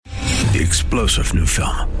The explosive new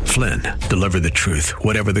film, Flynn, deliver the truth,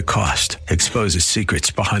 whatever the cost, exposes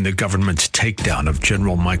secrets behind the government's takedown of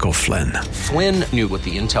General Michael Flynn. Flynn knew what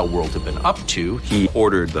the intel world had been up to. He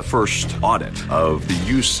ordered the first audit of the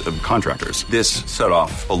use of contractors. This set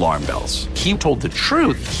off alarm bells. He told the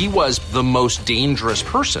truth. He was the most dangerous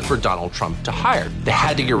person for Donald Trump to hire. They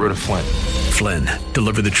had to get rid of Flynn. Flynn,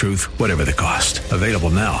 deliver the truth, whatever the cost. Available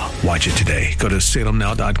now. Watch it today. Go to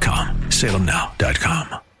salemnow.com.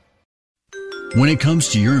 salemnow.com. When it comes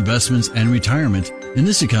to your investments and retirement, in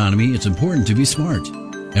this economy, it's important to be smart.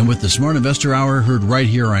 And with the Smart Investor Hour heard right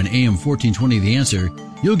here on AM 1420 The Answer,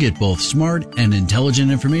 you'll get both smart and intelligent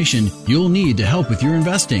information you'll need to help with your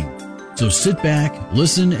investing. So sit back,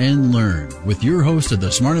 listen, and learn with your host of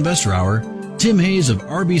the Smart Investor Hour, Tim Hayes of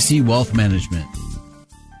RBC Wealth Management.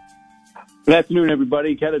 Good afternoon,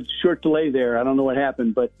 everybody. Had a short delay there. I don't know what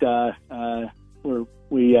happened, but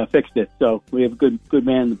we fixed it. So we have a good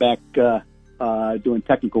man in the back doing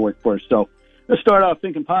technical work for us. So let's start off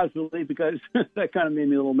thinking positively because that kind of made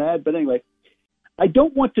me a little mad. But anyway, I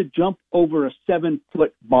don't want to jump over a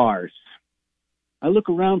 7-foot bars. I look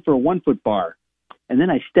around for a 1-foot bar, and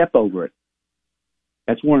then I step over it.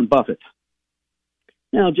 That's Warren Buffett.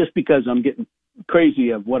 Now, just because I'm getting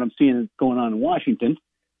crazy of what I'm seeing going on in Washington,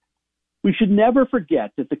 we should never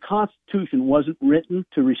forget that the Constitution wasn't written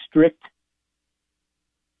to restrict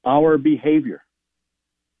our behavior.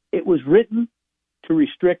 It was written to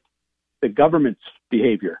restrict the government's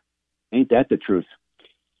behavior. Ain't that the truth?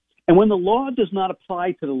 And when the law does not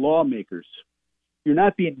apply to the lawmakers, you're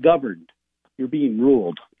not being governed. You're being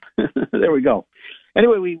ruled. There we go.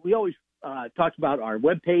 Anyway, we always talk about our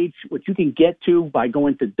webpage, which you can get to by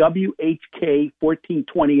going to WHK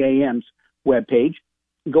 1420 AM's webpage,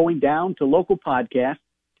 going down to local podcasts,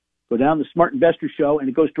 go down the Smart Investor Show, and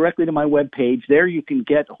it goes directly to my webpage. There you can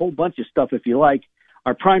get a whole bunch of stuff if you like.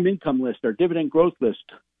 Our prime income list, our dividend growth list,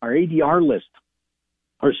 our ADR list,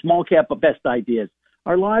 our small cap best ideas,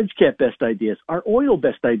 our large cap best ideas, our oil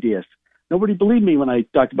best ideas. Nobody believed me when I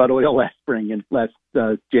talked about oil last spring and last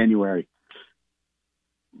January.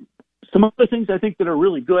 Some other things I think that are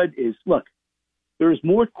really good is, look, there is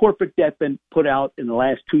more corporate debt been put out in the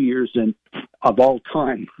last 2 years than of all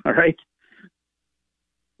time, all right?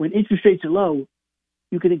 When interest rates are low,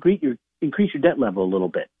 you can increase your debt level a little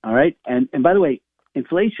bit, all right? And by the way,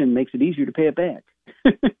 inflation makes it easier to pay it back.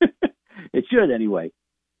 It should anyway.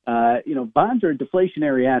 Bonds are a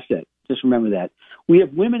deflationary asset. Just remember that. We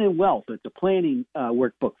have Women in Wealth. It's a planning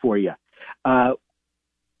workbook for you.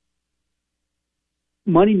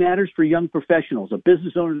 Money Matters for Young Professionals, a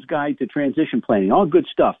business owner's guide to transition planning, all good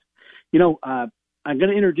stuff. I'm going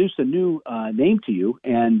to introduce a new name to you,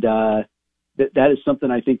 and that is something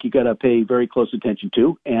I think you got to pay very close attention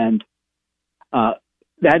to, and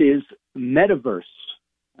that is Metaverse.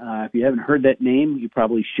 If you haven't heard that name, you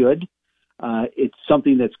probably should. It's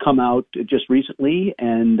something that's come out just recently,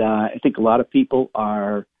 and I think a lot of people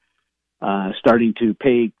are starting to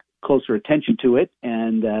pay closer attention to it,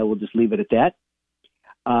 and we'll just leave it at that.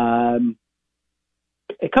 A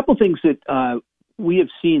couple things that we have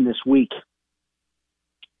seen this week.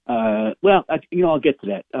 I'll get to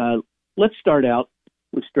that. Let's start out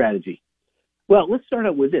with strategy. Well, let's start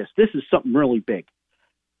out with this. This is something really big.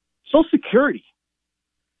 Social Security,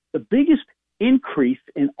 the biggest increase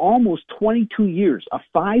in almost 22 years, a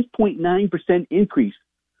 5.9% increase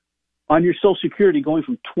on your Social Security going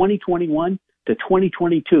from 2021 to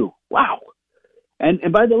 2022. Wow.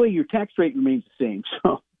 And by the way, your tax rate remains the same.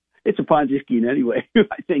 So it's a Ponzi scheme anyway,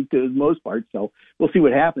 I think, to the most part. So we'll see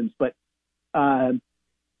what happens. But so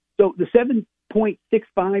the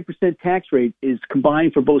 7.65% tax rate is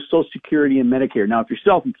combined for both Social Security and Medicare. Now, if you're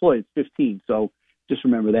self-employed, it's 15%. So just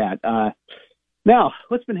remember that. Now,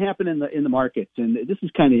 what's been happening in the markets? And this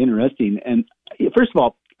is kind of interesting. And first of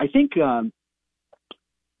all, I think I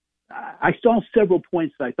saw several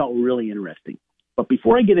points that I thought were really interesting. But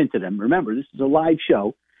before I get into them, remember, this is a live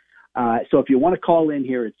show. So if you want to call in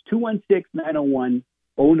here, it's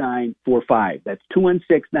 216-901-0945. That's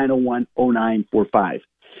 216-901-0945.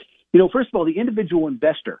 First of all, the individual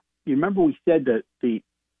investor, you remember we said that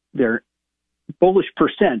their bullish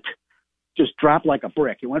percent just dropped like a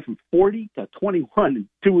brick. It went from 40 to 21 in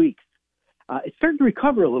 2 weeks. It's starting to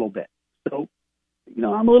recover a little bit. So,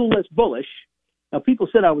 I'm a little less bullish. Now, people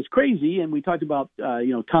said I was crazy, and we talked about,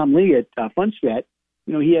 Tom Lee at FundStrat.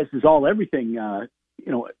 He has his all everything,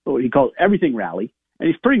 what he calls everything rally, and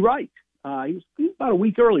he's pretty right. He was about a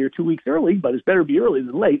week early or 2 weeks early, but it's better to be early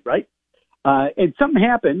than late, right? And something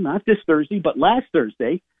happened, not this Thursday, but last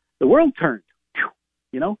Thursday, the world turned,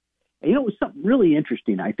 And it was something really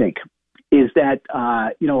interesting, I think, is that,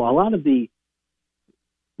 a lot of the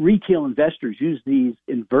retail investors use these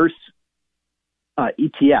inverse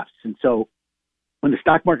ETFs. And so when the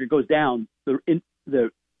stock market goes down, the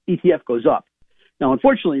ETF goes up. Now,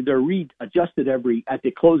 unfortunately, they're readjusted at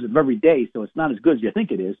the close of every day, so it's not as good as you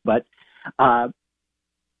think it is. But the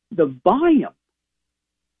volume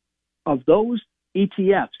of those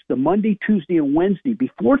ETFs, the Monday, Tuesday, and Wednesday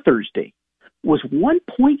before Thursday, was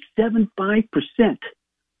 1.75%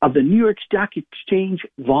 of the New York Stock Exchange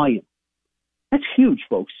volume. That's huge,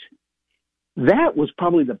 folks. That was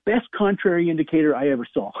probably the best contrary indicator I ever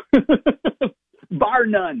saw, bar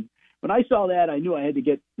none. When I saw that, I knew I had to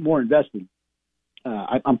get more invested.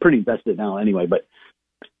 I'm pretty invested now anyway, but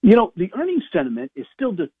the earnings sentiment is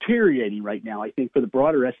still deteriorating right now, I think, for the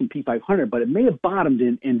broader S&P 500, but it may have bottomed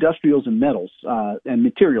in industrials and metals and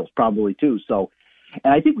materials probably too. So,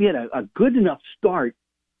 and I think we had a good enough start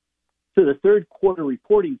to the third quarter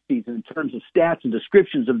reporting season in terms of stats and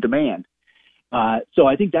descriptions of demand. So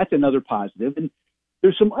I think that's another positive. And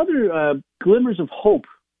there's some other glimmers of hope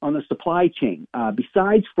on the supply chain.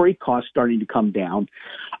 Besides freight costs starting to come down,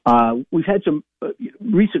 we've had some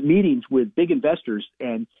recent meetings with big investors,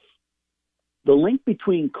 and the link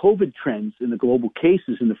between COVID trends in the global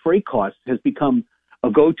cases and the freight costs has become a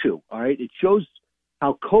go-to. All right, it shows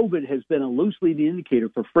how COVID has been a loose leading indicator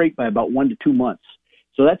for freight by about 1 to 2 months.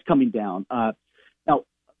 So that's coming down. Now,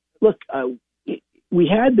 look, we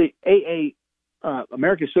had the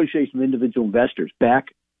American Association of Individual Investors back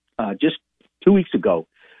just 2 weeks ago.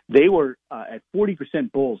 They were at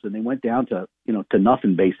 40% bulls, and they went down to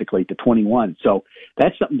nothing, basically, to 21. So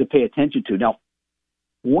that's something to pay attention to. Now,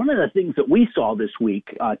 one of the things that we saw this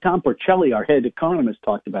week, Tom Porcelli, our head economist,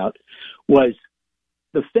 talked about was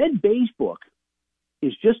the Fed Beige Book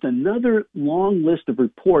is just another long list of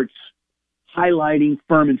reports highlighting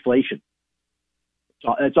firm inflation.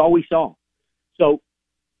 So that's all we saw. So,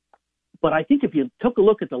 but I think if you took a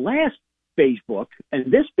look at the last Beige Book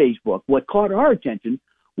and this Beige Book, what caught our attention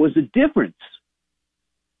was the difference.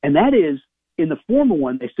 And that is, in the former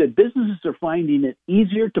one, they said businesses are finding it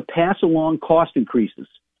easier to pass along cost increases.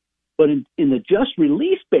 But in the just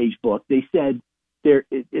released Beige Book, they said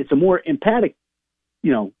it's a more emphatic,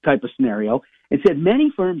 type of scenario. It said many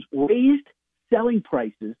firms raised selling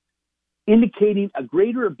prices, indicating a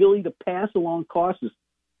greater ability to pass along cost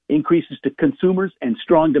increases to consumers and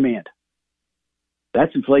strong demand.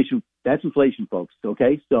 That's inflation. That's inflation, folks.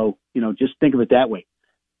 Okay, so just think of it that way.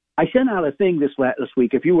 I sent out a thing this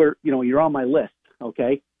week. If you were, you're on my list.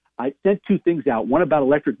 Okay, I sent 2 things out. One about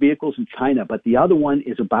electric vehicles in China, but the other one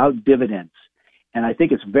is about dividends. And I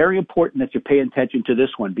think it's very important that you pay attention to this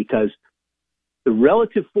one, because the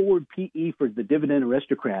relative forward PE for the dividend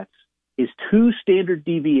aristocrats is 2 standard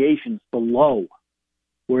deviations below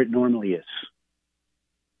where it normally is.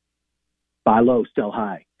 Buy low, sell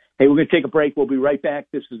high. Hey, we're going to take a break. We'll be right back.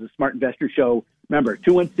 This is the Smart Investor Show. Remember,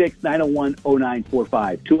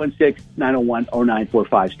 216-901-0945.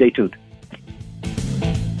 216-901-0945. Stay tuned.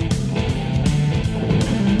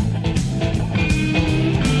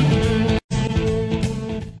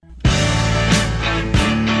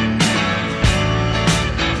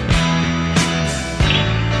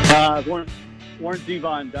 Warren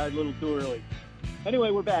Zevon died a little too early.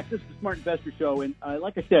 Anyway, we're back. This is the Smart Investor Show. And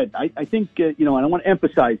like I said, I think, and I want to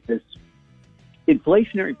emphasize this,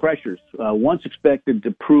 inflationary pressures, once expected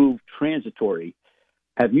to prove transitory,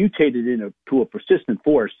 have mutated into a persistent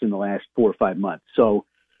force in the last 4 or 5 months. So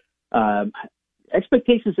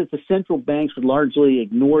expectations that the central banks would largely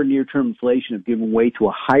ignore near-term inflation have given way to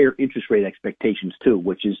a higher interest rate expectations, too,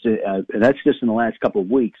 which is that's just in the last couple of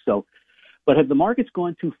weeks. So, but have the markets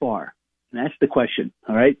gone too far? And that's the question.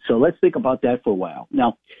 All right. So let's think about that for a while.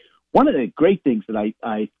 Now, one of the great things that I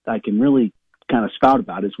can really kind of spout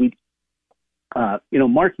about is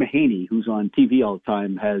Mark Mahaney, who's on TV all the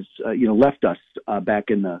time, has, left us back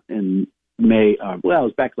in May. It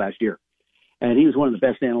was back last year. And he was one of the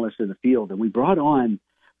best analysts in the field. And we brought on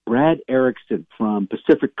Brad Erickson from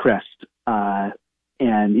Pacific Crest.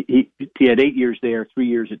 And he had 8 years there, 3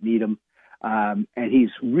 years at Needham. And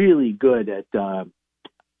he's really good at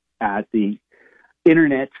the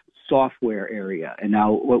internet software area, and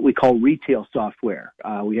now what we call retail software.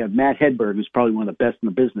 We have Matt Hedberg, who's probably one of the best in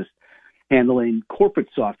the business, handling corporate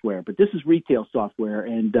software, but this is retail software.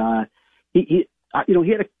 And he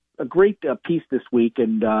had a great piece this week,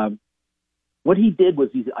 and what he did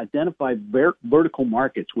was he identified vertical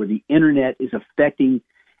markets where the internet is affecting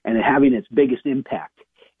and having its biggest impact,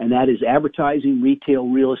 and that is advertising, retail,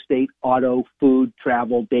 real estate, auto, food,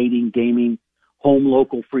 travel, dating, gaming, home,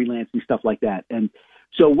 local, freelancing, stuff like that. And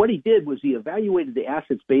so what he did was he evaluated the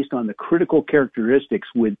assets based on the critical characteristics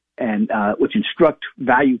which instruct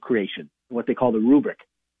value creation, what they call the rubric.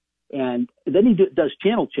 And then he does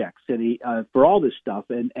channel checks and he for all this stuff,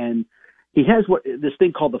 and he has this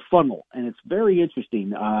thing called the funnel, and it's very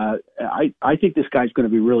interesting. I think this guy's going to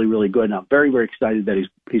be really, really good, and I'm very, very excited that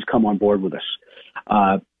he's come on board with us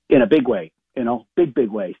in a big way, big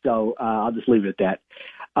way. So I'll just leave it at that.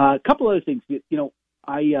 A couple other things,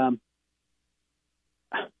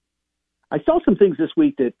 I saw some things this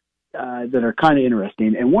week that are kind of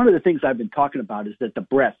interesting, and one of the things I've been talking about is that the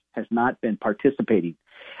breath has not been participating,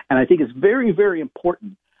 and I think it's very, very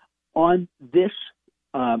important on this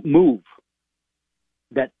move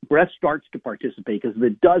that breath starts to participate, because if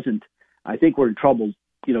it doesn't, I think we're in trouble,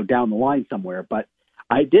 down the line somewhere. But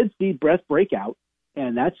I did see breath break out,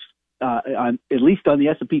 and that's at least on the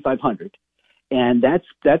S&P 500, and that's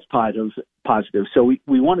positive. So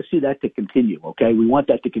we want to see that to continue. Okay, we want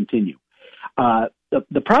that to continue.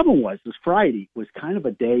 The problem was this Friday was kind of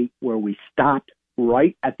a day where we stopped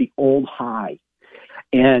right at the old high,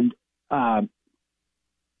 and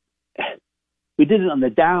we did it on the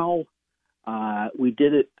Dow. We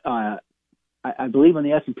did it, I believe, on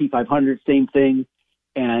the S&P 500, same thing.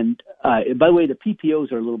 And by the way, the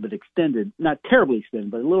PPOs are a little bit extended, not terribly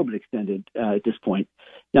extended, but a little bit extended at this point.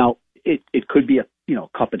 Now, it could be a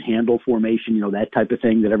cup and handle formation, that type of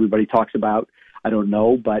thing that everybody talks about. I don't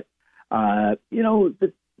know, but let's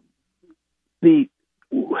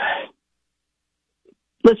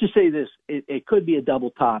just say this: it could be a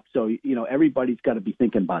double top. So everybody's got to be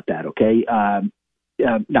thinking about that. Okay.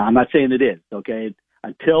 No, I'm not saying it is, okay?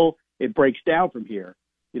 Until it breaks down from here,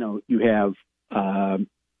 you have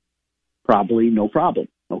probably no problem,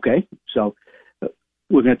 okay? So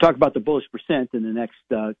we're going to talk about the bullish percent in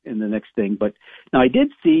the next thing. But now I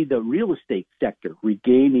did see the real estate sector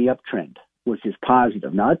regain the uptrend, which is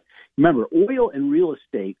positive. Now, remember, oil and real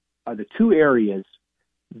estate are the two areas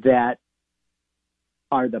that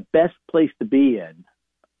are the best place to be in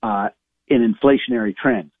inflationary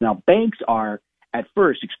trends. Now, banks are at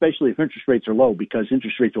first, especially if interest rates are low, because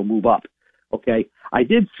interest rates will move up. Okay, I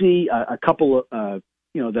did see a couple of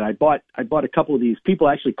that I bought a couple of these. People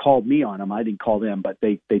actually called me on them. I didn't call them, but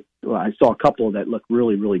I saw a couple that looked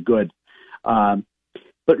really, really good. But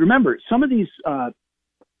remember, some of these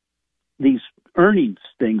earnings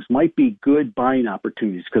things might be good buying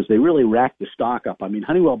opportunities because they really racked the stock up. I mean,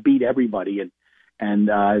 Honeywell beat everybody, and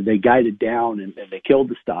they guided down and they killed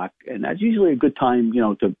the stock, and that's usually a good time,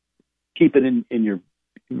 to keep it in your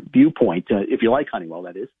viewpoint, if you like Honeywell,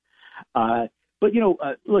 that is. But,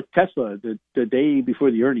 look, Tesla, the day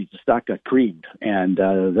before the earnings, the stock got creamed, and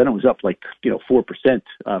then it was up 4%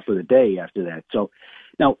 for the day after that. So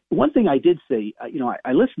now, one thing I did say,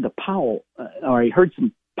 I listened to Powell, or I heard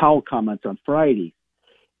some Powell comments on Friday,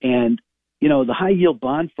 and, the high-yield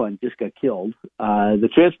bond fund just got killed. The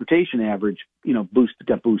transportation average,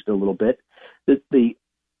 got boosted a little bit. The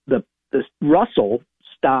Russell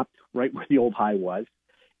stopped right where the old high was,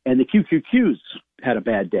 and the QQQs had a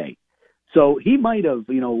bad day. So he might have,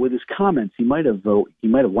 with his comments, he might have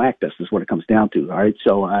whacked us, is what it comes down to. All right.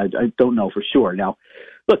 So I don't know for sure. Now,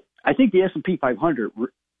 look, I think the S&P 500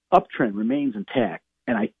 uptrend remains intact.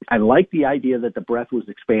 And I like the idea that the breadth was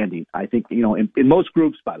expanding. I think, in most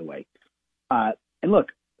groups, by the way. And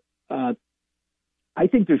look, I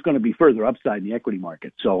think there's going to be further upside in the equity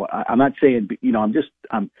market. So I'm not saying,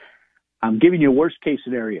 I'm giving you a worst case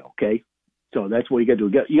scenario. Okay. So that's what you got to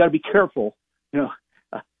do. You got to be careful.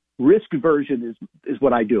 Risk aversion is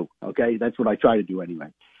what I do. Okay. That's what I try to do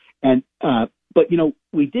anyway. And, but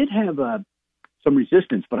we did have some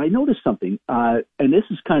resistance, but I noticed something, and this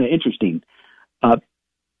is kind of interesting.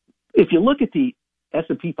 If you look at the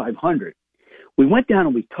S&P 500, we went down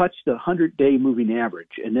and we touched the 100-day moving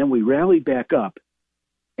average, and then we rallied back up.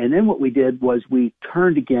 And then what we did was we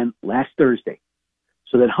turned again last Thursday.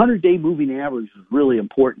 So that 100-day moving average was really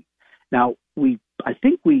important. Now, I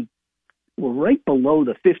think we were right below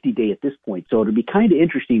the 50-day at this point, so it'll be kind of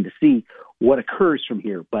interesting to see what occurs from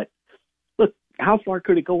here. But look, how far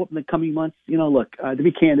could it go up in the coming months? Look, to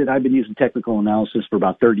be candid, I've been using technical analysis for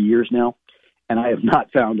about 30 years now, and I have not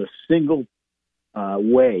found a single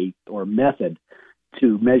way or method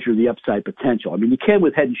to measure the upside potential. I mean, you can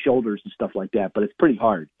with Head and Shoulders and stuff like that, but it's pretty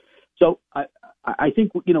hard. So I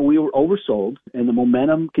think, we were oversold, and the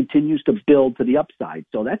momentum continues to build to the upside.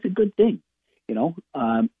 So that's a good thing,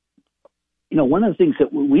 one of the things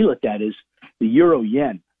that we looked at is the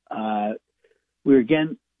euro-yen. The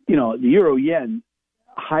euro-yen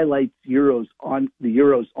highlights the euro's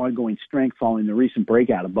ongoing strength following the recent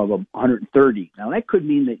breakout above 130. Now, that could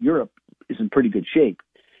mean that Europe is in pretty good shape.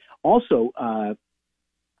 Also, I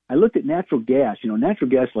looked at natural gas. Natural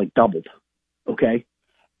gas doubled, okay?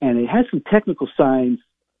 And it has some technical signs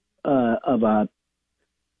of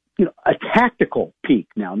a tactical peak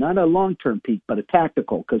now, not a long-term peak, but a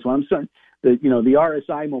tactical. Because when I'm starting, the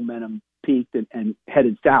RSI momentum peaked and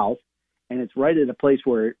headed south, and it's right at a place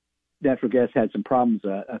where natural gas had some problems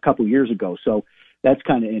a couple years ago. So that's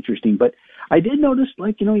kind of interesting. But I did notice,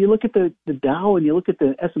 you look at the Dow and you look at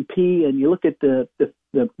the S&P and you look at the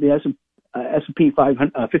S&P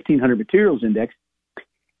 1500 Materials Index,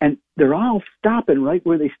 and they're all stopping right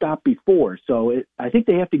where they stopped before. So I think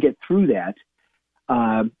they have to get through that.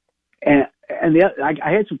 I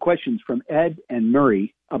had some questions from Ed and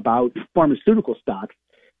Murray about pharmaceutical stocks,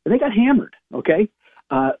 and they got hammered, okay?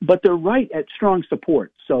 But they're right at strong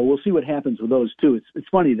support, so we'll see what happens with those two. It's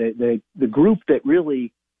funny, the group that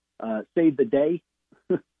really saved the day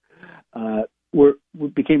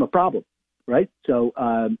became a problem, right? So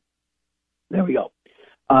there we go.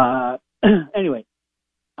 Anyway,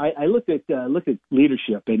 I looked at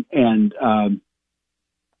leadership and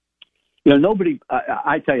nobody.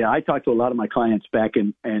 I tell you, I talked to a lot of my clients back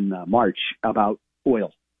in March about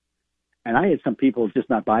oil, and I had some people just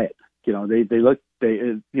not buy it. You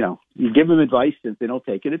give them advice. If they don't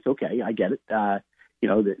take it, it's okay. I get it.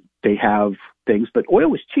 They have things, but oil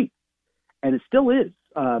was cheap, and it still is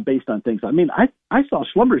based on things. I mean, I saw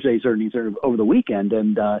Schlumberger's earnings over the weekend,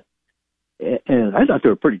 and I thought they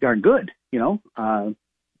were pretty darn good.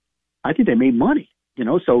 I think they made money.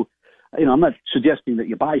 So I'm not suggesting that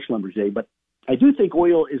you buy Schlumberger, but I do think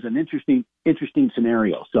oil is an interesting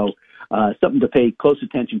scenario. So something to pay close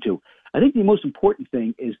attention to. I think the most important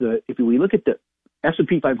thing is if we look at the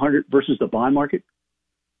S&P 500 versus the bond market,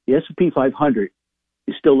 the S&P 500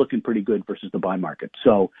 is still looking pretty good versus the bond market.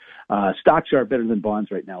 So stocks are better than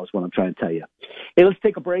bonds right now is what I'm trying to tell you. Hey, let's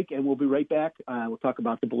take a break, and we'll be right back. We'll talk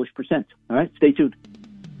about the bullish percent. All right, stay tuned.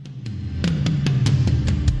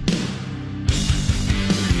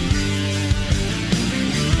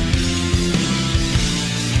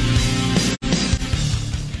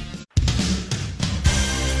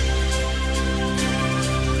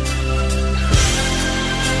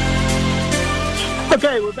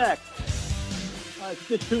 Okay, we're back.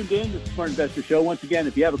 Just tuned in to the Smart Investor Show. Once again,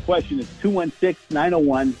 if you have a question, it's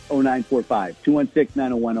 216-901-0945.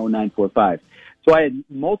 216-901-0945. So I had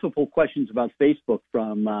multiple questions about Facebook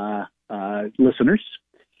from listeners.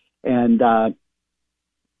 And I'll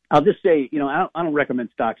just say, I don't recommend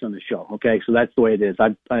stocks on the show, okay? So that's the way it is.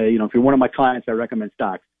 If you're one of my clients, I recommend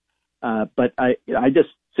stocks. But I just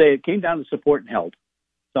say it came down to support and held.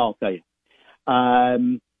 So I'll tell you. By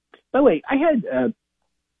the way, I had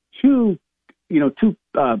two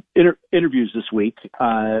interviews this week,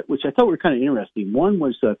 which I thought were kind of interesting. One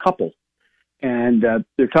was a couple, and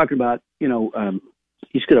they're talking about,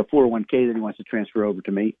 he's got a 401k that he wants to transfer over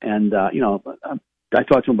to me, and I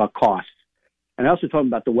talked to him about costs, and I also told him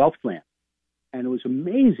about the wealth plan, and it was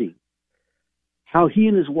amazing how he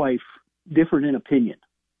and his wife differed in opinion.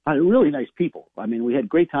 Really nice people. I mean, we had a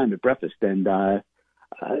great time at breakfast, and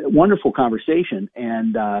wonderful conversation,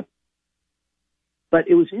 and but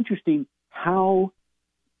it was interesting how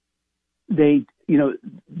they're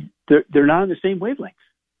not on the same wavelengths.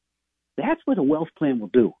 That's what a wealth plan will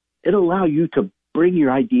do. It'll allow you to bring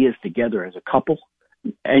your ideas together as a couple.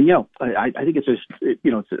 And, I think it's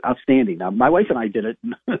outstanding. Now, my wife and I did it.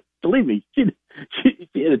 Believe me, she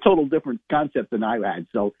had a total different concept than I had.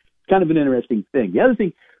 So it's kind of an interesting thing. The other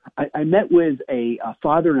thing, I met with a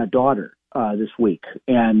father and a daughter this week,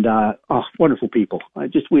 and wonderful people.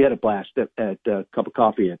 We had a blast at a cup of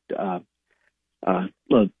coffee at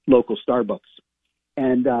local Starbucks,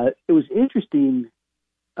 and it was interesting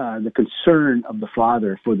the concern of the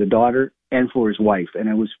father for the daughter and for his wife, and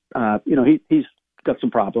it was he's got some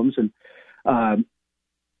problems, and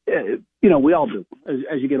we all do.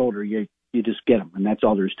 As you get older, you just get them, and that's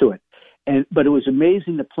all there is to it. But it was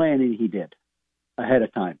amazing the planning he did ahead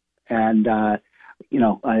of time, and it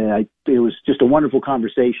was just a wonderful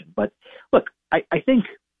conversation. But look, I think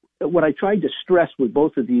what I tried to stress with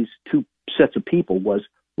both of these two sets of people was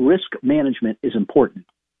risk management is important.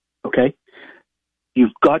 Okay?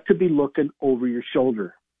 You've got to be looking over your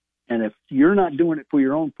shoulder. And if you're not doing it for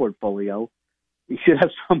your own portfolio, you should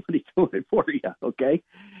have somebody doing it for you. Okay?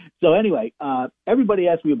 So anyway, everybody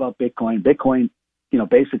asked me about Bitcoin. Bitcoin,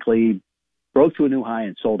 basically broke to a new high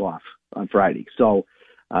and sold off on Friday. So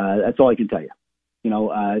that's all I can tell you.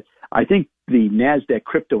 I think the NASDAQ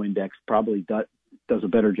crypto index probably does a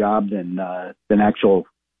better job than actual,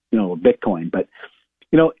 Bitcoin. But,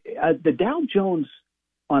 the Dow Jones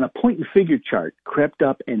on a point and figure chart crept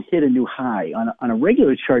up and hit a new high. On a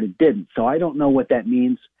regular chart, it didn't. So I don't know what that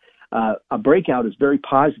means. A breakout is very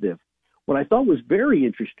positive. What I thought was very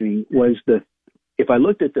interesting was if I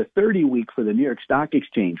looked at the 30-week for the New York Stock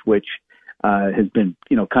Exchange, which has been,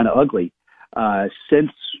 kind of ugly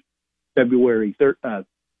since February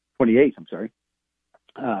 28th. I'm sorry.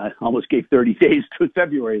 Almost gave 30 days to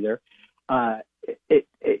February there.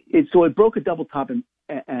 So it broke a double top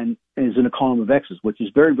and is in a column of X's, which is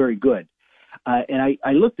very, very good. And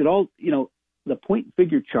I looked at all, the point and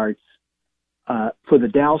figure charts for the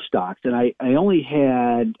Dow stocks, and I only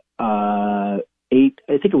had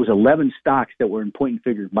 11 stocks that were in point and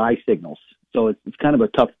figure buy signals. So it's kind of a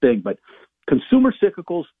tough thing, but consumer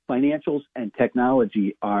cyclicals, financials, and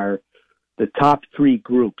technology are the top three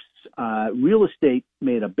groups. Real estate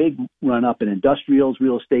made a big run up in industrials,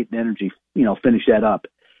 real estate, and energy, finished that up.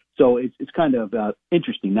 So it's kind of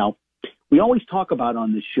interesting. Now, we always talk about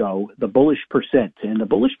on this show the bullish percent, and the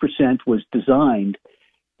bullish percent was designed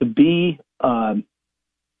to be, a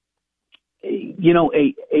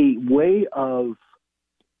way of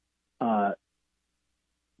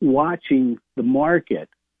watching the market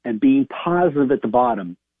and being positive at the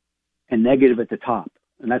bottom and negative at the top,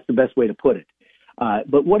 and that's the best way to put it.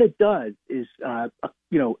 But what it does is,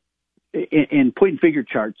 in point and figure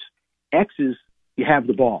charts, X's, you have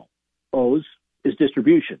the ball. O's is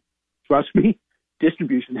distribution. Trust me,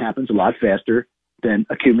 distribution happens a lot faster than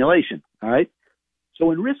accumulation. All right. So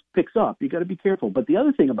when risk picks up, you got to be careful. But the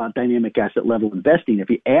other thing about dynamic asset level investing, if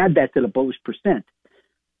you add that to the bullish percent,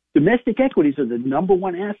 domestic equities are the number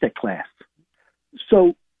one asset class.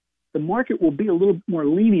 So the market will be a little more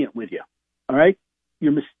lenient with you. All right.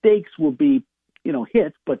 Your mistakes will be,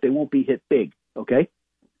 hits, but they won't be hit big. Okay.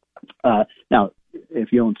 Now,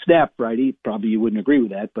 if you own Snap Friday, probably you wouldn't agree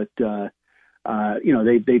with that, but,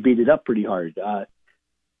 they beat it up pretty hard.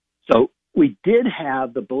 So we did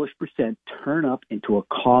have the bullish percent turn up into a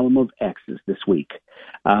column of X's this week.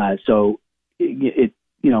 So it's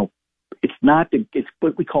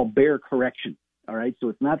what we call bear correction. All right. So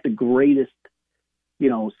it's not the greatest,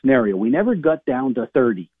 scenario. We never got down to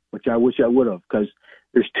 30, which I wish I would have, because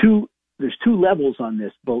there's two levels on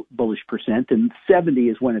this bullish percent, and 70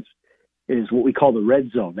 is when is what we call the red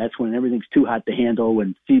zone. That's when everything's too hot to handle,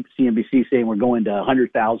 when CNBC saying we're going to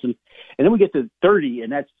 100,000. And then we get to 30,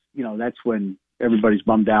 and that's when everybody's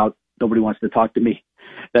bummed out. Nobody wants to talk to me.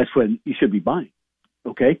 That's when you should be buying.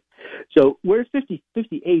 Okay? So we're at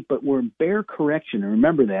 58, but we're in bear correction. And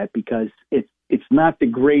remember that, because it's not the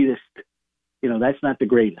greatest, that's not the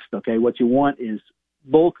greatest. Okay? What you want is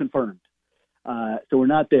bull confirmed. So we're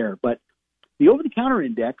not there. But the over-the-counter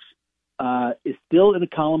index is still in a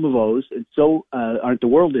column of O's, and so aren't the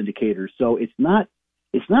world indicators. So it's not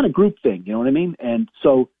a group thing, you know what I mean? And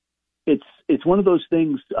so it's one of those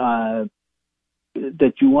things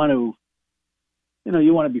that you want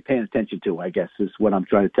to be paying attention to, I guess, is what I'm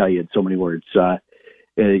trying to tell you in so many words.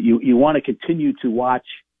 You want to continue to watch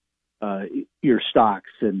your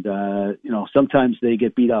stocks, and sometimes they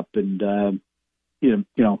get beat up, and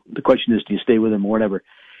the question is, do you stay with them or whatever?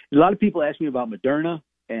 A lot of people ask me about Moderna.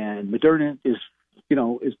 And Moderna is,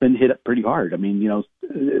 has been hit up pretty hard. I mean,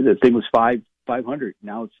 the thing was 500.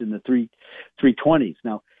 Now it's in the 320s.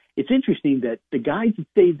 Now, it's interesting that the guys that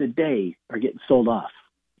saved the day are getting sold off.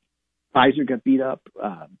 Pfizer got beat up.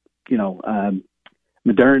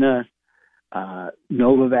 Moderna,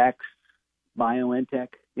 Novavax, BioNTech.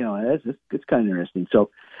 It's kind of interesting. So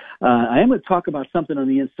I am going to talk about something on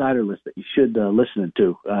the insider list that you should listen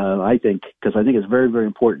to, I think, because I think it's very, very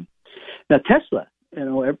important. Now, Tesla.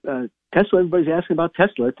 Tesla, everybody's asking about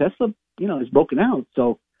Tesla. Tesla, is broken out.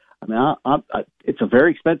 So, I mean, it's a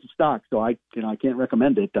very expensive stock, so I can't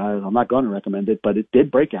recommend it. I'm not going to recommend it, but it did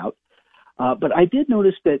break out. But I did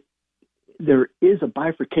notice that there is a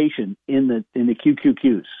bifurcation in the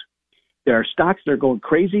QQQs. There are stocks that are going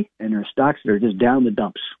crazy, and there are stocks that are just down the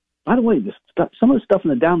dumps. By the way, some of the stuff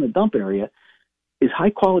in the down the dump area is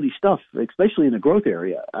high quality stuff, especially in the growth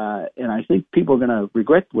area. And I think people are going to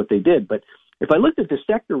regret what they did. But if I looked at the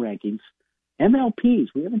sector rankings, MLPs,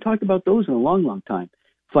 we haven't talked about those in a long, long time.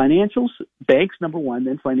 Financials, banks number one,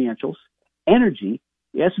 then financials, energy,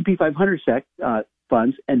 the S&P 500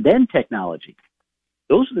 funds, and then technology.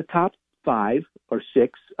 Those are the top 5 or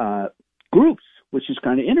 6 groups, which is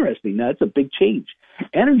kind of interesting. Now, that's a big change.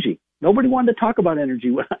 Energy. Nobody wanted to talk about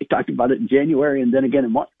energy when I talked about it in January, and then again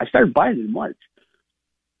in March. I started buying it in March.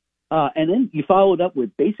 And then you follow it up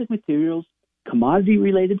with basic materials,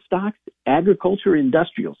 commodity-related stocks, agriculture,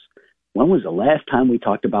 industrials. When was the last time we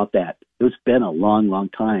talked about that? It's been a long, long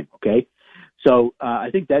time, okay? So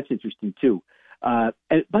I think that's interesting, too. And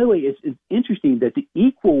by the way, it's interesting that the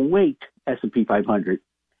equal weight S&P 500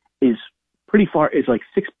 is pretty far, is like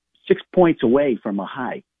six points away from a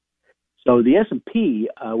high. So the S&P,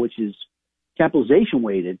 which is capitalization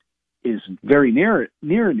weighted, is very near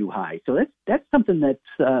a new high. So that's something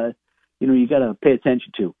that's you got to pay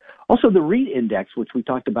attention to. Also, the REIT index, which we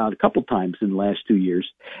talked about a couple times in the last 2 years,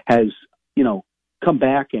 has, come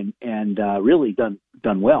back and really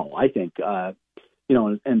done well, I think,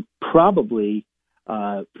 and probably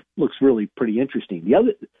looks really pretty interesting.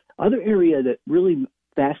 The other area that really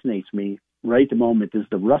fascinates me right at the moment is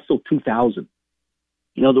the Russell 2000.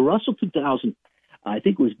 The Russell 2000, I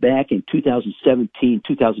think it was back in 2017,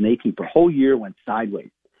 2018, for a whole year went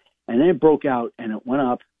sideways. And then it broke out and it went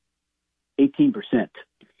up 18%.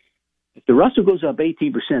 If the Russell goes up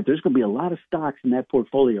 18%, there's going to be a lot of stocks in that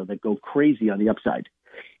portfolio that go crazy on the upside.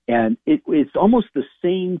 And it's almost the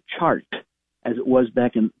same chart as it was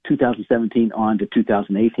back in 2017 on to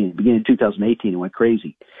 2018. Beginning in 2018, it went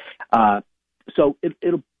crazy. So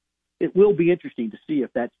it will be interesting to see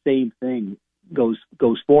if that same thing goes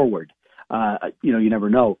forward. You never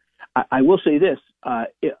know. I will say this,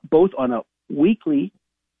 both on a weekly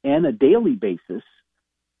and a daily basis,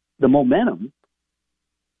 the momentum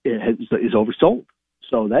is oversold.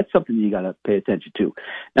 So that's something you got to pay attention to.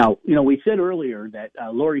 Now, we said earlier that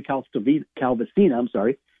Lori Calvasina,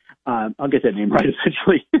 I'll get that name right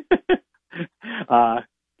essentially.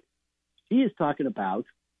 She is talking about,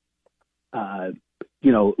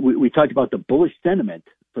 we talked about the bullish sentiment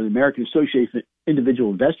for the American Association of Individual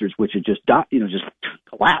Investors, which had just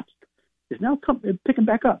collapsed, is now picking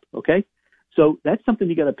back up. Okay. So that's something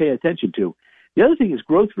you got to pay attention to. The other thing is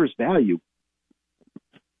growth versus value.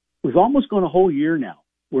 We've almost gone a whole year now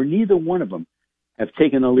where neither one of them have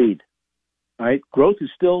taken the lead. All right. Growth is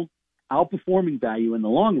still outperforming value in the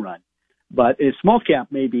long run, but in small cap,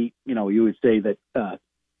 maybe, you would say that,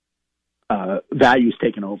 value's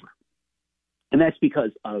taken over. And that's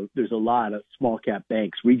because there's a lot of small cap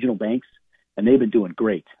banks, regional banks, and they've been doing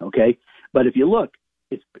great. Okay. But if you look,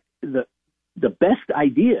 it's the best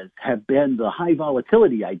ideas have been the high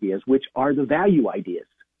volatility ideas, which are the value ideas.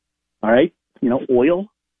 All right. Oil,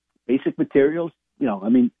 basic materials,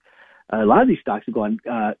 a lot of these stocks have gone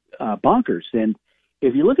bonkers. And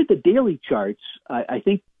if you look at the daily charts, I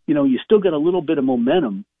think, you still get a little bit of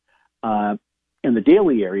momentum in the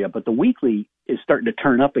daily area, but the weekly is starting to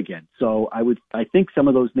turn up again. So I think some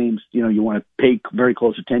of those names, you want to pay very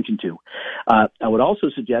close attention to. I would also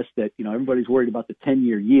suggest that, everybody's worried about the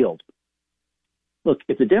 10-year yield. Look,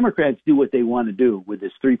 if the Democrats do what they want to do with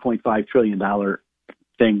this $3.5 trillion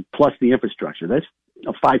thing plus the infrastructure, that's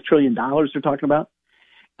 $5 trillion they're talking about.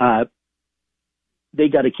 They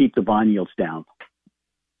got to keep the bond yields down.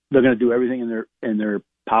 They're going to do everything in their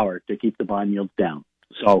power to keep the bond yields down.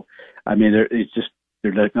 So,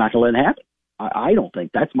 they're not going to let it happen. I don't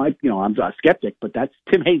think that's my, I'm a skeptic, but that's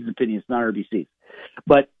Tim Hayes' opinion. It's not RBC's.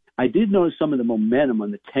 But I did notice some of the momentum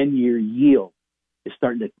on the 10-year yield is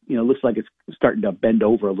starting to, looks like it's starting to bend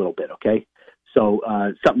over a little bit. Okay. So,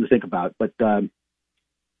 something to think about. But, the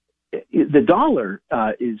dollar,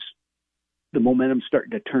 is the momentum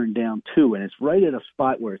starting to turn down too. And it's right at a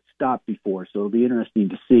spot where it stopped before. So it'll be interesting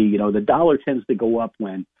to see, the dollar tends to go up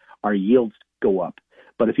when our yields go up.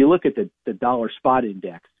 But if you look at the dollar spot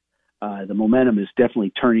index, the momentum is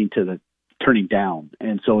definitely turning down.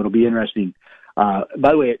 And so it'll be interesting. By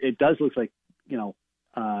the way, it does look like,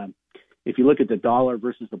 if you look at the dollar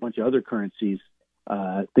versus a bunch of other currencies,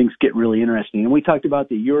 things get really interesting. And we talked about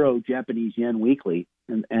the euro, Japanese yen weekly,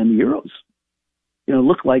 and the euros,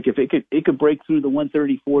 look like if it could break through the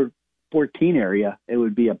 134.14 area, it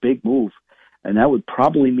would be a big move. And that would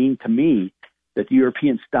probably mean to me that the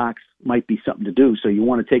European stocks might be something to do. So you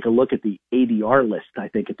want to take a look at the ADR list, I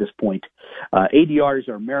think, at this point. ADRs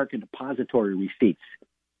are American Depository Receipts.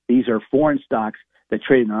 These are foreign stocks that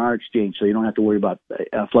trade on our exchange, so you don't have to worry about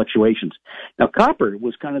fluctuations. Now, copper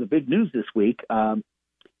was kind of the big news this week.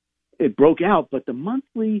 It broke out, but the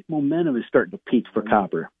monthly momentum is starting to peak for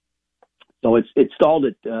copper. So it stalled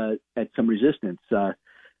at some resistance. Now,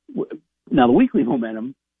 the weekly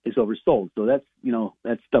momentum is oversold. So that's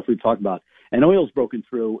stuff we've talked about. And oil's broken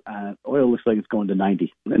through. Oil looks like it's going to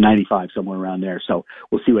 90, 95, somewhere around there. So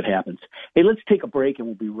we'll see what happens. Hey, let's take a break, and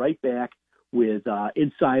we'll be right back with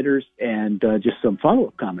insiders and just some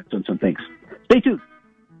follow-up comments on some things. Stay tuned.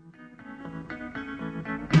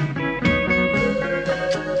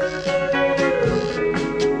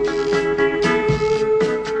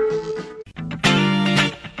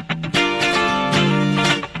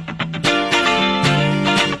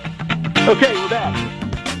 Okay, we're back.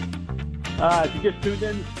 If you just tuned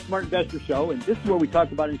in, Smart Investor Show, and this is where we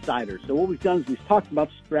talk about insiders. So what we've done is we've talked about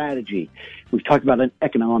strategy, we've talked about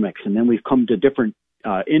economics, and then we've come to different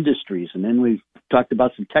industries, and then we've talked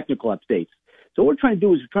about some technical updates. So what we're trying to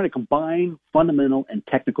do is we're trying to combine fundamental and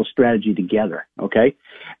technical strategy together, okay?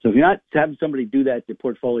 So if you're not having somebody do that to your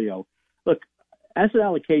portfolio, look, asset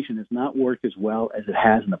allocation has not worked as well as it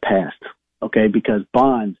has in the past, okay, because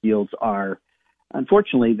bonds yields are,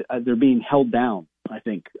 unfortunately, they're being held down, I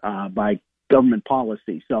think, by government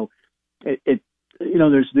policy. So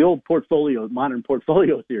there's the old modern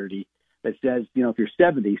portfolio theory that says, if you're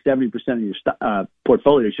 70% of your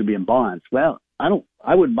portfolio should be in bonds. Well,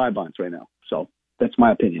 I wouldn't buy bonds right now. So that's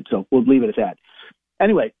my opinion. So we'll leave it at that.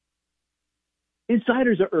 Anyway,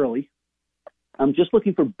 insiders are early. I'm just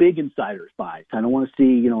looking for big insiders buys. I don't want to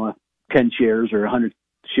see, 10 shares or 100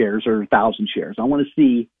 shares or 1,000 shares. I want to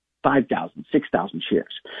see 5,000, 6,000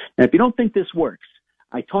 shares. And if you don't think this works,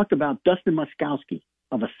 I talked about Dustin Muskowski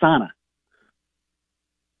of Asana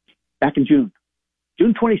back in June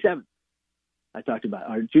 27th. I talked about,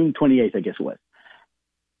 or June 28th, I guess it was.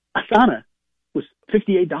 Asana was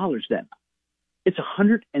 $58 then. It's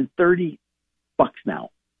 $130 now.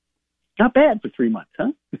 Not bad for 3 months,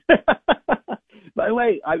 huh? By the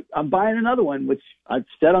way, I'm buying another one, which I've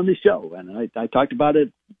said on the show, and I talked about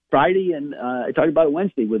it Friday, and I talked about it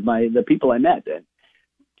Wednesday with the people I met. And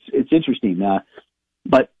it's interesting,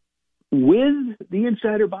 but with the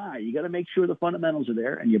insider buy, you got to make sure the fundamentals are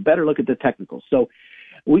there, and you better look at the technicals. So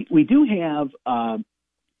we do have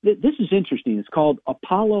this is interesting. It's called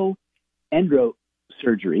Apollo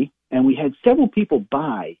Endosurgery, and we had several people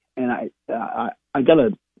buy, and I got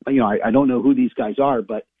to. I don't know who these guys are,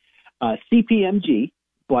 but CPMG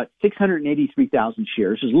bought 683,000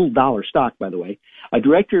 shares. It's a little dollar stock, by the way.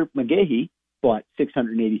 Director McGahey bought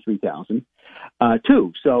 683,000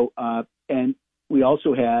 too. So, and we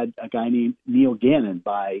also had a guy named Neil Gannon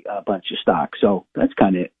buy a bunch of stock. So that's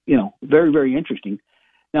kind of, very, very interesting.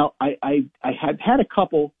 Now, I have had a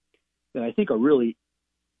couple that I think are really,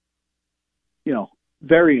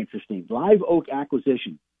 very interesting. Live Oak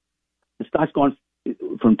Acquisition. The stock's gone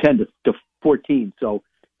from 10 to 14. So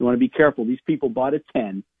you want to be careful. These people bought at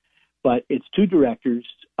 10, but it's two directors.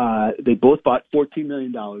 They both bought $14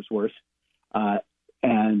 million worth.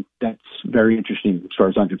 And that's very interesting as far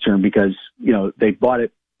as I'm concerned because, they bought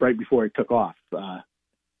it right before it took off.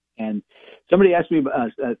 And somebody asked me,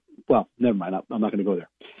 well, never mind. I'm not going to go there.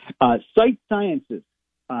 Sight Sciences.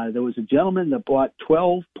 There was a gentleman that bought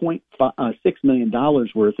 $12.6 million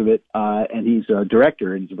worth of it. And he's a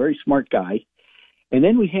director and he's a very smart guy. And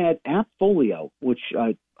then we had Appfolio, which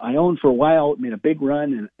I owned for a while. It made a big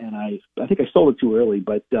run, and I think I sold it too early.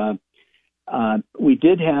 But we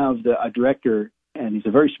did have a director, and he's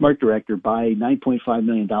a very smart director, buy $9.5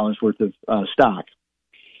 million worth of stock.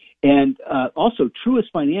 And also Truist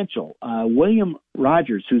Financial, William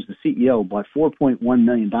Rogers, who's the CEO, bought $4.1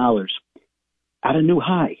 million at a new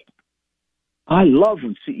high. I love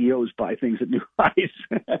when CEOs buy things at new highs.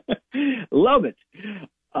 Love it.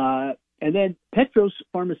 And then Petros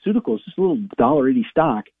Pharmaceuticals, this little $1.80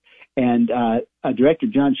 stock, and Director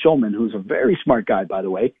John Schulman, who's a very smart guy, by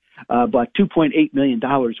the way, bought $2.8 million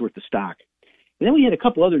worth of stock. And then we had a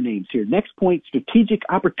couple other names here. Next Point Strategic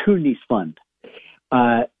Opportunities Fund.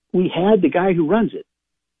 We had the guy who runs it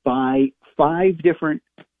buy 5 different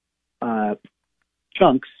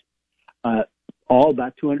chunks, all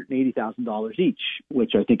about $280,000 each,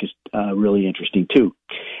 which I think is really interesting, too.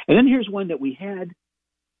 And then here's one that we had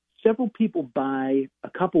several people buy a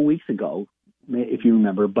couple weeks ago, if you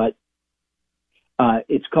remember, but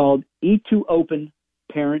it's called E2 Open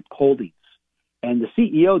Parent Holdings. And the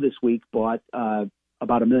CEO this week bought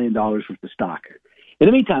about $1 million worth of stock. In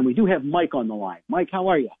the meantime, we do have Mike on the line. Mike, how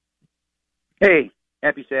are you? Hey,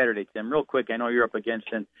 happy Saturday, Tim. Real quick, I know you're up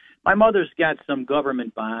against it. My mother's got some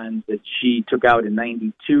government bonds that she took out in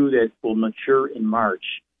 92 that will mature in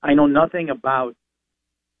March. I know nothing about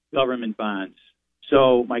government bonds.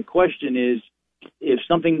 So my question is, if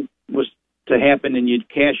something was to happen and you'd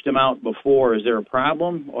cashed them out before, is there a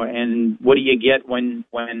problem? And what do you get when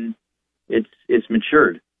it's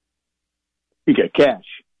matured? You get cash.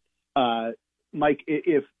 Mike,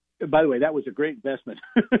 if by the way, that was a great investment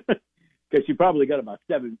because you probably got about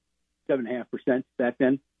 7.5% back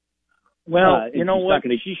then. Well, you know what?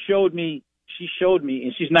 She showed me,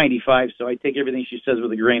 and she's 95, so I take everything she says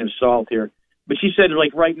with a grain of salt here. But she said,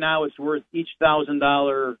 like, right now it's worth, each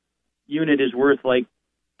 $1,000 unit is worth like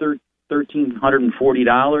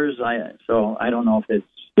 $1,340. So I don't know if it's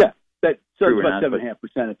that's about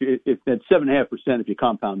 7.5%. If that's 7.5%, if you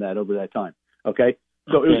compound that over that time, okay.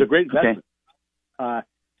 So it was a great investment. Okay.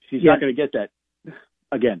 She's not going to get that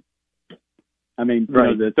again. I mean,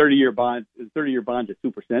 right. The 30-year bond, bond's at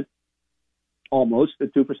 2%, almost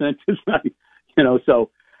at 2%. It's not, so,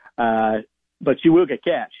 but she will get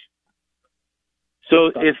cash.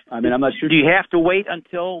 So I'm not sure. Do you have to wait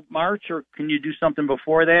until March, or can you do something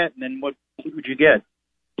before that? And then what would you get?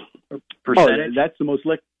 Percentage? That's the most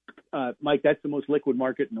Mike, that's the most liquid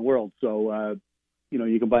market in the world. So,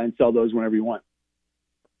 you can buy and sell those whenever you want.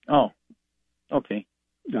 Oh, okay.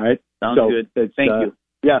 All right. Sounds good. Thank you.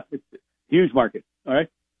 Yeah, it's a huge market. All right.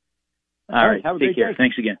 All right. Have a Take great care. day.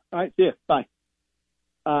 Thanks again. All right. See you. Bye.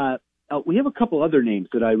 We have a couple other names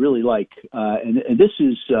that I really like, and this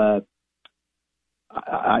is,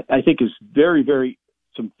 I think, is very, very,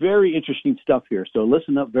 some very interesting stuff here. So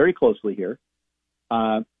listen up very closely here.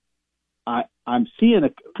 I'm seeing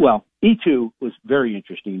E2 was very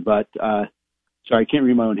interesting, but sorry, I can't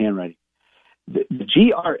read my own handwriting. The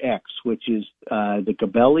GRX, which is the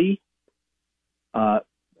Gabelli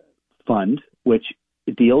fund, which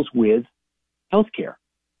deals with healthcare.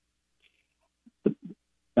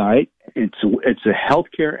 All right, it's a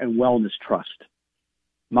healthcare and wellness trust.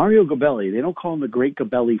 Mario Gabelli, they don't call him the Great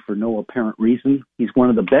Gabelli for no apparent reason. He's one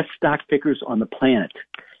of the best stock pickers on the planet.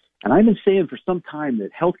 And I've been saying for some time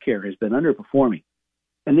that healthcare has been underperforming,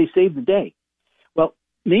 and they saved the day. Well,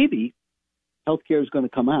 maybe healthcare is going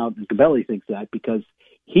to come out, and Gabelli thinks that, because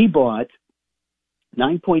he bought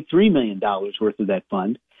 $9.3 million worth of that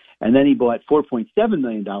fund, and then he bought $4.7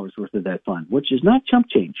 million worth of that fund, which is not chump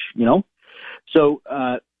change, So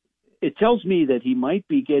it tells me that he might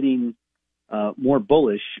be getting more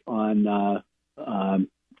bullish on,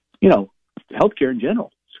 healthcare in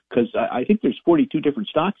general, because I think there's 42 different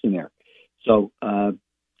stocks in there. So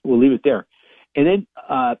we'll leave it there. And then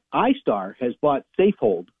iStar has bought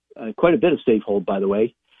Safehold, quite a bit of Safehold, by the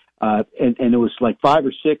way, and it was like 5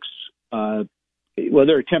 or 6.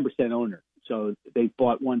 They're a 10% owner, so they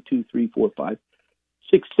bought 1, 2, 3, 4, 5,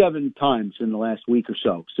 6, 7 times in the last week or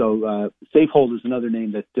so. So Safehold is another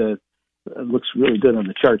name that looks really good on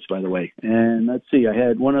the charts, by the way. And let's see, I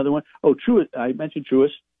had one other one. Oh, Truist. I mentioned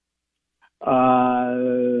Truist.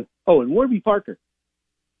 And Warby Parker,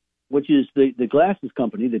 which is the glasses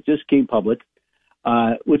company that just came public.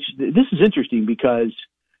 Which this is interesting because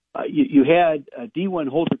you had D1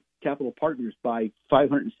 Holder Capital Partners buy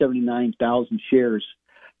 579,000 shares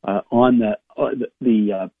on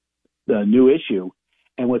the new issue.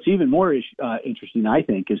 And what's even more interesting, I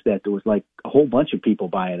think, is that there was like a whole bunch of people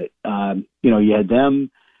buying it. You had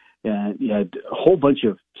them, you had a whole bunch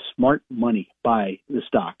of smart money buy the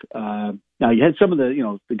stock. Now you had some of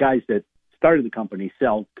the guys that started the company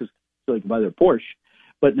sell because so they could buy their Porsche.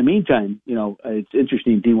 But in the meantime, it's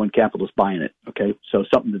interesting. D1 Capital is buying it. Okay, so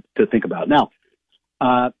something to think about. Now,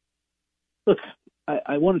 look,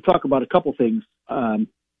 I want to talk about a couple things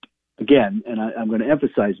again, and I'm going to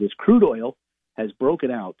emphasize this. Crude oil has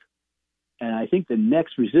broken out, and I think the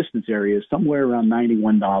next resistance area is somewhere around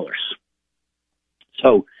 $91.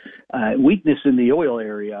 So weakness in the oil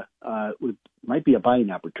area might be a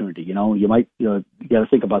buying opportunity. You got to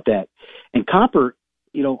think about that. And copper,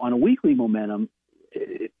 on a weekly momentum,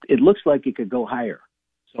 it looks like it could go higher.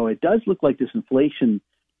 So it does look like this inflation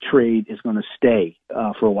trade is going to stay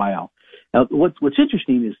for a while. Now, what's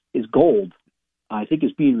interesting is gold, I think,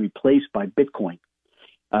 is being replaced by Bitcoin.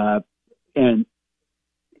 And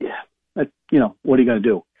what are you going to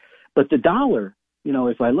do? But the dollar,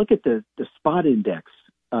 if I look at the spot index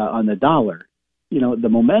on the dollar, the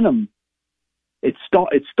momentum, it's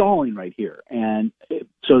stalling right here. And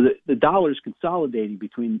so the dollar is consolidating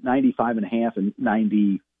between 95.5 and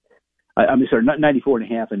 90. I'm sorry, not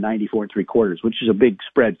 94.5 and 94.75, which is a big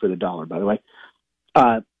spread for the dollar, by the way.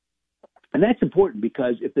 And that's important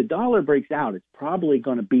because if the dollar breaks out, it's probably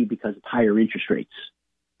going to be because of higher interest rates.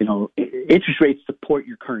 Interest rates support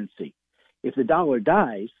your currency. If the dollar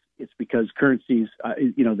dies, it's because currencies,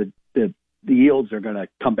 the yields are going to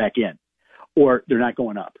come back in, or they're not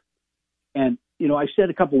going up. And I said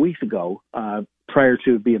a couple of weeks ago, prior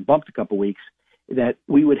to being bumped a couple of weeks, that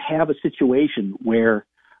we would have a situation where,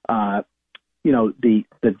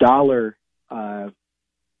 the dollar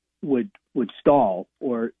would stall,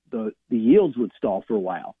 or the yields would stall for a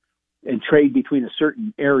while and trade between a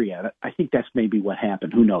certain area. I think that's maybe what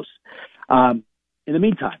happened. Who knows? In the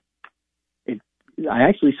meantime, I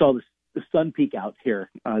actually saw the sun peek out here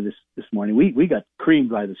this morning. We got creamed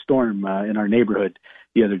by the storm in our neighborhood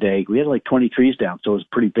the other day. We had like 20 trees down, so it was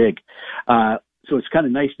pretty big. So it's kind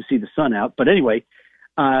of nice to see the sun out. But anyway,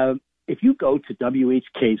 if you go to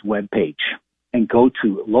WHK's webpage and go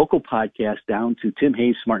to local podcast down to Tim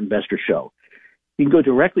Hayes' Smart Investor Show, you can go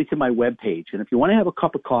directly to my webpage. And if you want to have a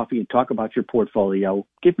cup of coffee and talk about your portfolio,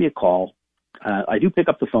 give me a call. I do pick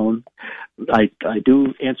up the phone. I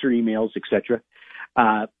do answer emails, etc.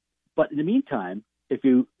 But in the meantime, if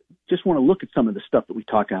you just want to look at some of the stuff that we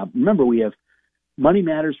talk about, remember we have Money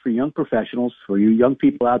Matters for Young Professionals. For you young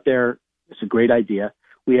people out there, it's a great idea.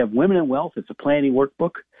 We have Women in Wealth. It's a planning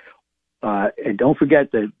workbook. And don't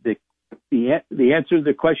forget the the answer to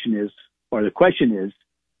the question is,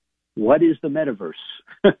 what is the metaverse?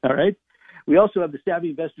 All right. We also have the Savvy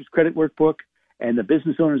Investors Credit Workbook and the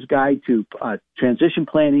Business Owner's Guide to Transition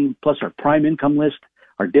Planning, plus our Prime Income List,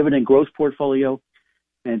 our Dividend Growth Portfolio.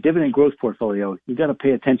 And Dividend Growth Portfolio, you got to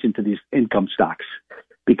pay attention to these income stocks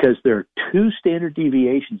because there are 2 standard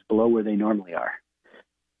deviations below where they normally are.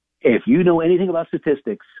 If you know anything about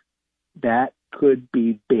statistics, that could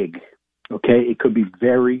be big. Okay, it could be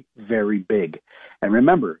very, very big. And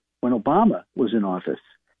remember, when Obama was in office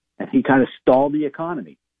and he kind of stalled the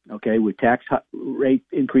economy, okay, with tax rate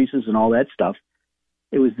increases and all that stuff,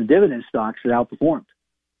 it was the dividend stocks that outperformed.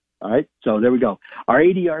 All right, so there we go. Our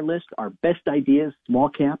ADR list, our best ideas, small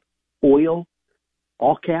cap, oil,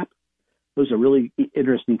 all cap. Those are really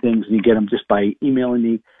interesting things, and you get them just by emailing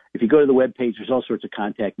me. If you go to the webpage, there's all sorts of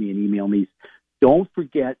contact me and email me. Don't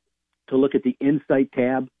forget to look at the Insight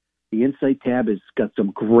tab. The Insight tab has got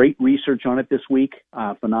some great research on it this week,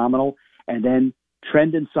 phenomenal. And then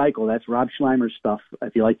Trend and Cycle, that's Rob Schleimer's stuff.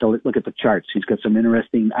 If you like to look at the charts, he's got some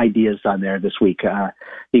interesting ideas on there this week.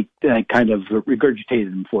 He kind of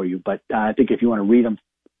regurgitated them for you, but I think if you want to read them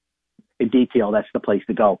in detail, that's the place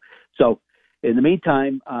to go. So in the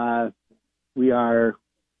meantime, we are,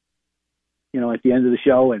 at the end of the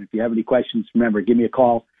show, and if you have any questions, remember, give me a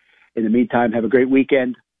call. In the meantime, have a great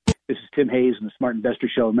weekend. This is Tim Hayes and the Smart Investor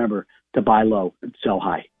Show. Remember to buy low and sell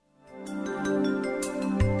high.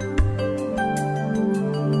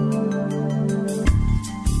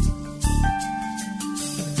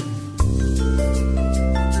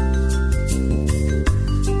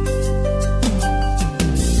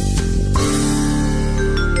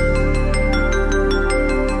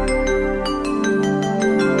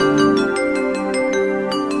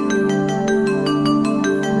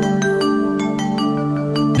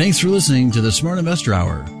 Thanks for listening to the Smart Investor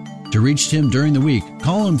Hour. To reach Tim during the week,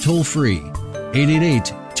 call him toll-free,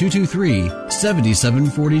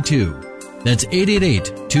 888-223-7742. That's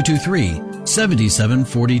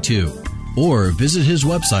 888-223-7742. Or visit his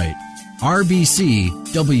website,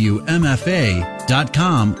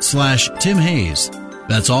 rbcwmfa.com/Tim Hayes.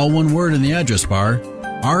 That's all one word in the address bar,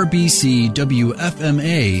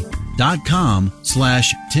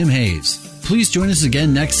 rbcwfma.com/Tim Hayes. Please join us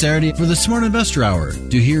again next Saturday for the Smart Investor Hour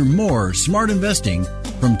to hear more smart investing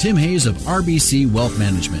from Tim Hayes of RBC Wealth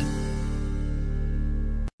Management.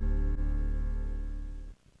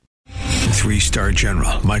 3-star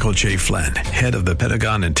General Michael J. Flynn, head of the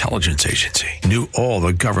Pentagon Intelligence Agency, knew all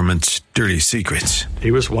the government's dirty secrets. He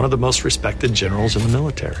was one of the most respected generals in the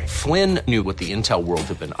military. Flynn knew what the intel world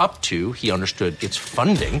had been up to. He understood its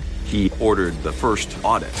funding. He ordered the first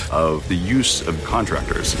audit of the use of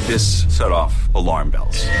contractors. This set off alarm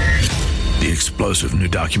bells. The explosive new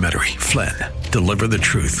documentary, Flynn, Deliver the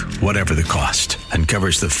Truth, Whatever the Cost,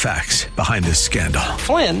 uncovers the facts behind this scandal.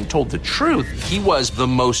 Flynn told the truth. He was the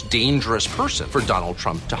most dangerous person for Donald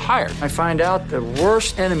Trump to hire. I find out the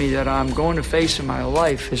worst enemy that I'm going to face in my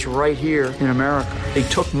life is right here in America. They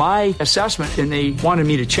took my assessment and they wanted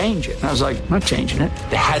me to change it. And I was like, I'm not changing it.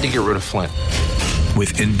 They had to get rid of Flynn.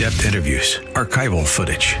 With in-depth interviews, archival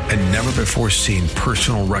footage, and never-before-seen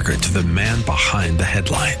personal records of the man behind the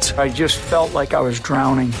headlines. I just felt like I was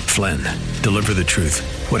drowning. Flynn, Deliver the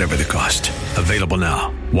Truth, Whatever the Cost. Available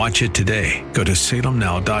now. Watch it today. Go to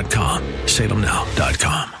salemnow.com.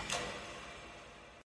 salemnow.com.